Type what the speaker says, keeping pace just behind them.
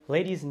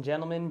Ladies and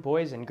gentlemen,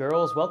 boys and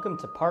girls, welcome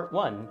to part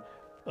 1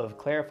 of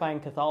Clarifying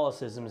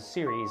Catholicism's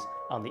series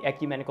on the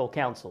Ecumenical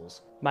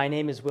Councils. My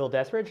name is Will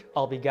Deathridge.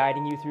 I'll be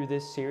guiding you through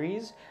this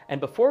series, and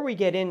before we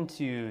get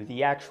into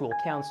the actual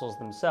councils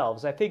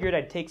themselves, I figured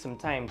I'd take some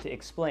time to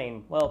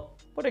explain, well,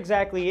 what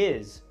exactly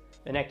is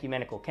an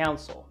ecumenical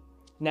council?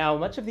 Now,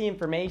 much of the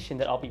information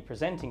that I'll be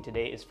presenting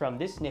today is from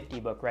this nifty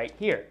book right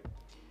here,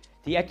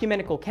 The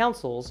Ecumenical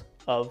Councils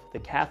of the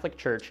Catholic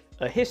Church,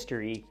 A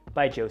History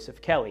by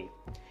Joseph Kelly.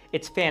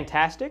 It's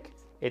fantastic.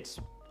 It's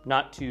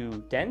not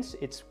too dense.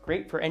 It's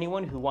great for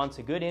anyone who wants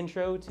a good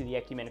intro to the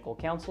ecumenical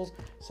councils,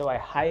 so I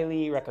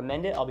highly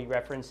recommend it. I'll be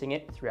referencing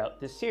it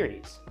throughout this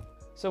series.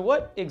 So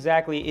what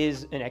exactly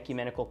is an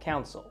ecumenical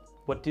council?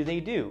 What do they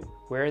do?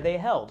 Where are they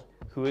held?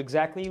 Who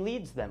exactly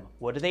leads them?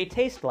 What do they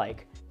taste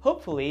like?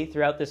 Hopefully,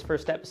 throughout this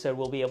first episode,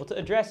 we'll be able to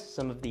address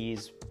some of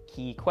these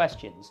key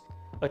questions.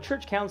 A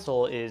church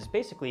council is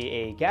basically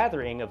a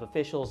gathering of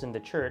officials in the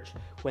church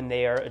when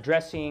they are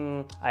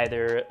addressing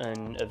either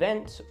an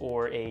event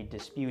or a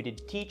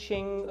disputed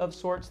teaching of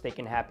sorts. They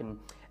can happen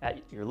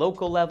at your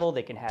local level,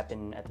 they can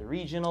happen at the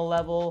regional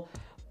level,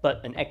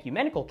 but an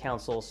ecumenical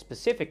council,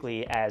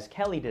 specifically as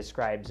Kelly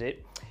describes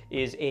it,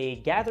 is a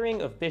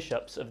gathering of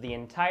bishops of the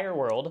entire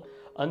world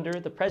under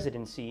the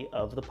presidency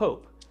of the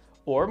Pope,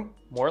 or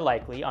more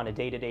likely on a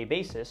day-to-day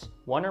basis,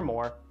 one or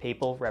more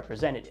papal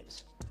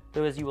representatives.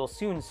 Though as you will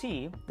soon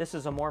see, this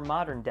is a more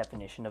modern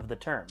definition of the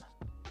term.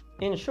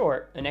 In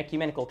short, an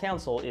ecumenical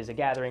council is a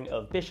gathering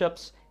of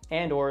bishops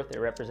and/or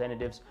their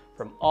representatives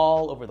from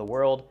all over the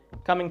world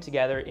coming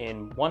together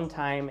in one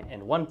time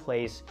and one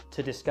place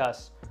to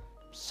discuss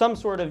some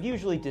sort of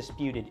usually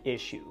disputed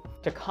issue.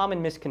 A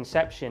common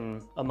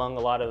misconception among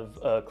a lot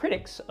of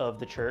critics of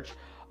the church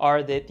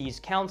are that these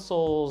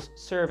councils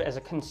serve as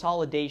a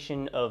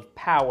consolidation of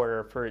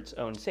power for its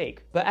own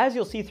sake. But as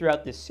you'll see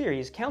throughout this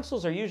series,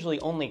 councils are usually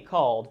only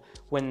called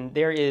when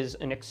there is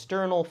an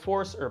external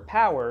force or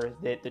power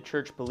that the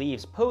church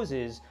believes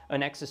poses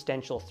an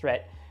existential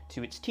threat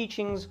to its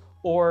teachings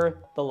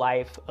or the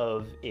life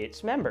of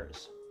its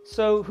members.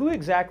 So who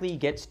exactly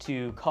gets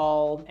to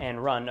call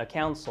and run a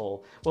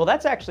council? Well,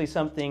 that's actually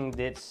something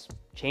that's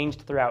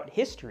changed throughout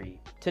history.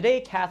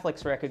 Today,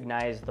 Catholics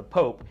recognize the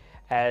Pope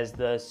as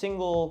the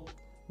single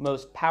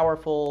most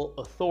powerful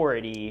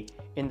authority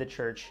in the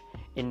church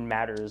in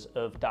matters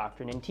of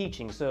doctrine and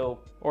teaching. So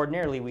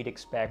ordinarily we'd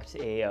expect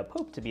a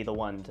pope to be the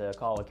one to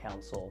call a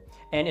council.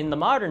 And in the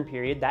modern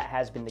period, that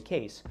has been the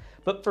case.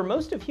 But for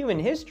most of human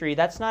history,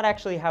 that's not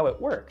actually how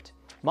it worked.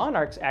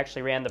 Monarchs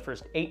actually ran the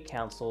first 8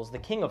 councils. The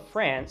King of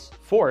France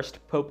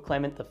forced Pope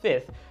Clement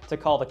V to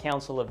call the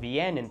Council of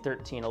Vienne in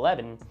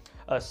 1311.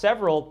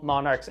 Several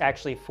monarchs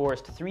actually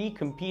forced 3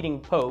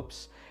 competing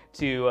popes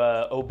to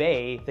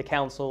obey the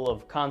Council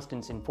of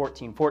Constance in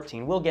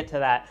 1414. We'll get to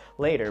that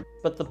later.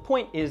 But the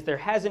point is there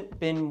hasn't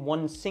been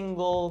one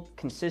single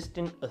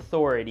consistent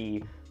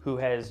authority who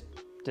has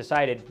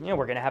decided,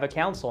 we're going to have a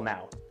council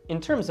now.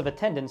 In terms of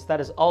attendance, that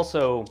has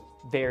also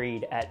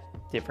varied at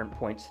different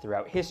points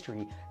throughout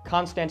history.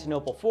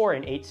 Constantinople IV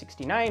in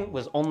 869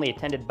 was only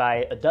attended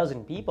by a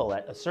dozen people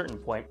at a certain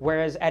point,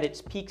 whereas at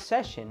its peak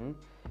session,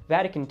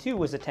 Vatican II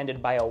was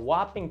attended by a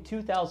whopping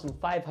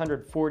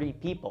 2,540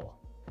 people.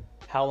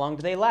 How long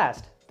do they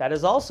last? That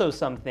is also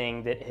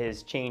something that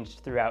has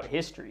changed throughout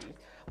history.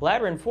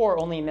 Lateran IV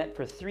only met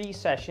for 3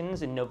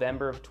 sessions in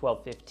November of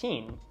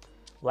 1215.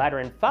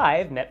 Lateran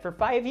V met for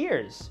 5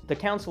 years. The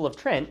Council of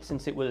Trent,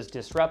 since it was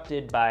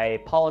disrupted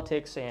by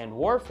politics and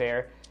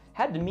warfare,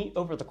 had to meet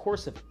over the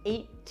course of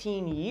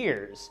 18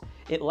 years.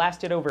 It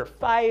lasted over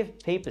 5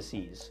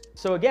 papacies.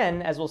 So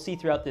again, as we'll see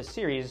throughout this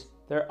series,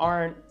 there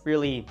aren't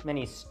really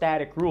many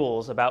static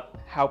rules about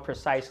how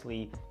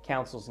precisely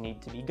councils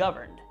need to be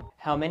governed.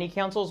 How many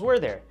councils were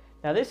there?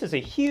 Now this is a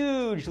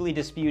hugely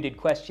disputed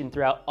question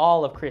throughout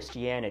all of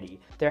Christianity.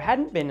 There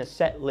hadn't been a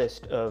set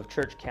list of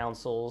church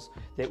councils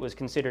that was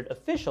considered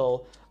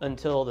official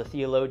until the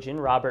theologian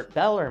Robert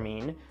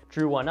Bellarmine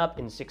drew one up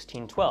in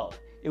 1612.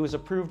 It was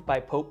approved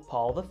by Pope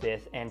Paul V,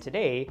 and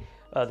today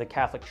the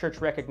Catholic Church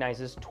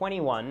recognizes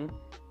 21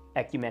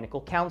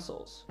 ecumenical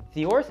councils.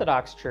 The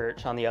Orthodox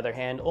Church, on the other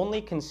hand,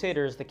 only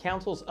considers the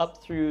councils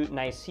up through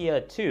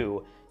Nicaea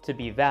II to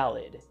be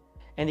valid.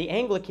 And the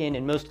Anglican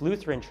and most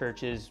Lutheran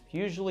churches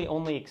usually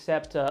only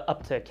accept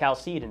up to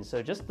Chalcedon,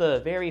 so just the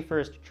very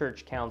first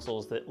church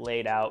councils that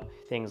laid out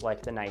things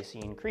like the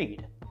Nicene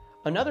Creed.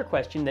 Another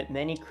question that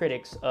many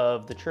critics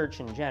of the church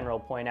in general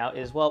point out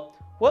is, well,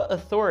 what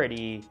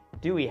authority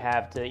do we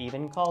have to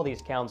even call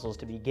these councils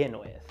to begin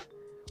with?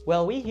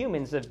 Well, we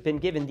humans have been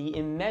given the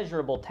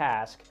immeasurable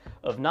task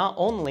of not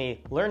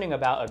only learning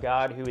about a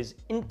God who is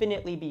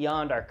infinitely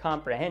beyond our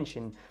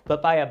comprehension, but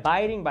by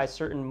abiding by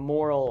certain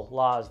moral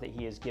laws that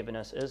he has given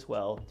us as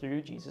well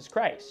through Jesus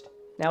Christ.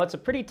 Now, it's a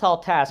pretty tall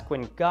task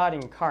when God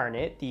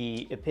incarnate,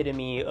 the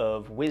epitome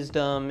of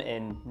wisdom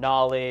and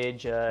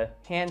knowledge,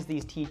 hands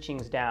these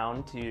teachings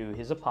down to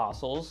his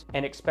apostles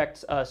and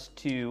expects us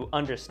to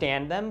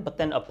understand them, but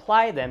then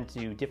apply them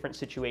to different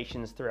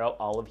situations throughout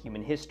all of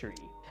human history.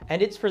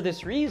 And it's for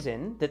this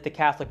reason that the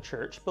Catholic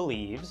Church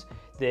believes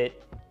that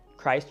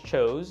Christ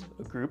chose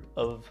a group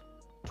of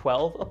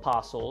 12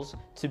 apostles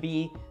to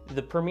be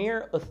the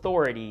premier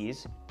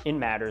authorities in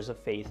matters of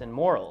faith and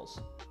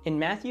morals. In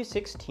Matthew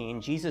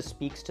 16, Jesus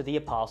speaks to the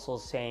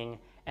apostles saying,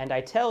 "And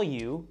I tell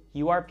you,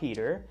 you are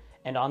Peter,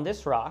 and on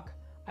this rock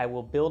I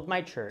will build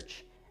my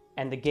church,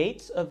 and the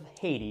gates of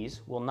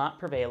Hades will not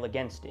prevail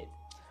against it.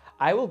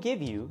 I will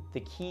give you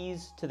the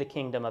keys to the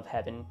kingdom of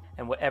heaven,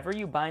 and whatever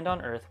you bind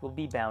on earth will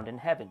be bound in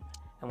heaven,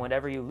 and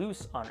whatever you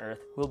loose on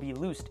earth will be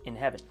loosed in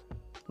heaven."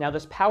 Now,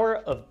 this power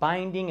of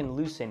binding and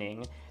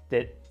loosening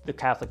that the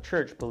Catholic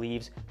Church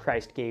believes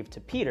Christ gave to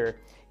Peter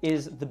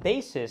is the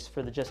basis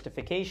for the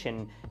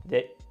justification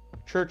that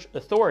church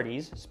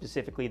authorities,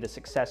 specifically the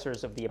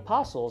successors of the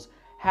apostles,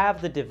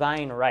 have the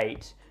divine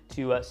right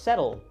to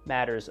settle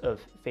matters of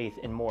faith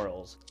and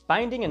morals.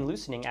 Binding and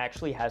loosening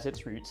actually has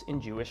its roots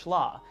in Jewish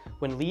law,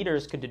 when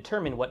leaders could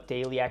determine what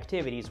daily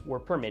activities were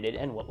permitted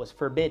and what was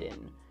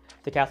forbidden.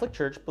 The Catholic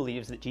Church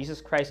believes that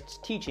Jesus Christ's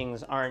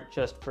teachings aren't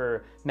just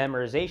for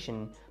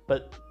memorization,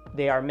 but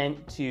they are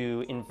meant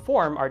to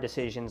inform our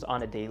decisions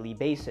on a daily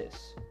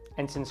basis.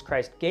 And since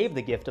Christ gave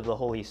the gift of the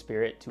Holy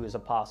Spirit to his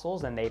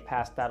apostles and they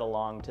passed that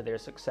along to their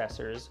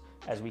successors,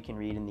 as we can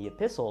read in the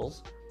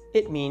epistles,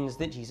 it means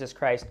that Jesus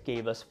Christ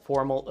gave us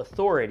formal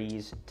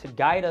authorities to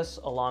guide us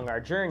along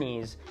our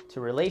journeys to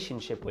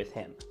relationship with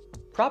him.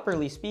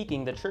 Properly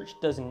speaking, the church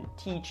doesn't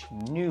teach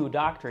new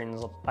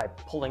doctrines by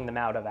pulling them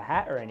out of a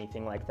hat or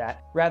anything like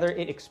that. Rather,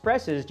 it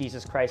expresses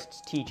Jesus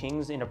Christ's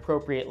teachings in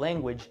appropriate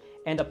language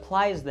and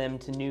applies them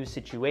to new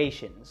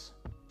situations.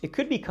 It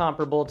could be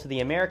comparable to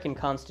the American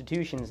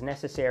Constitution's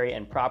Necessary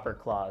and Proper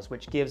Clause,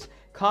 which gives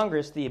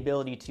Congress the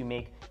ability to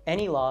make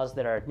any laws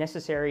that are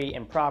necessary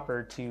and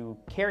proper to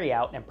carry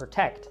out and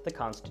protect the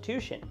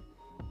Constitution.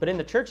 But in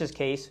the church's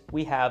case,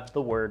 we have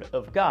the Word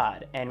of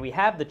God, and we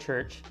have the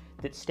church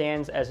that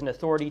stands as an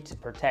authority to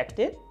protect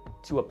it,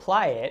 to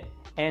apply it,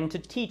 and to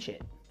teach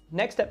it.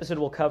 Next episode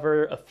will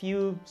cover a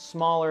few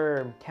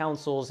smaller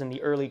councils in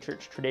the early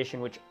church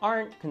tradition which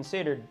aren't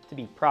considered to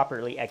be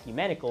properly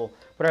ecumenical,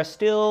 but are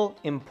still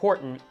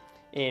important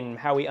in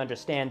how we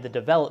understand the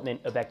development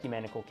of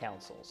ecumenical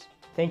councils.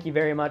 Thank you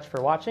very much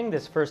for watching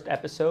this first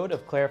episode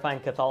of Clarifying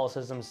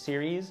Catholicism's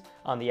series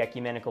on the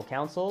ecumenical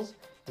councils.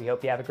 We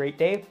hope you have a great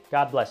day.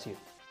 God bless you.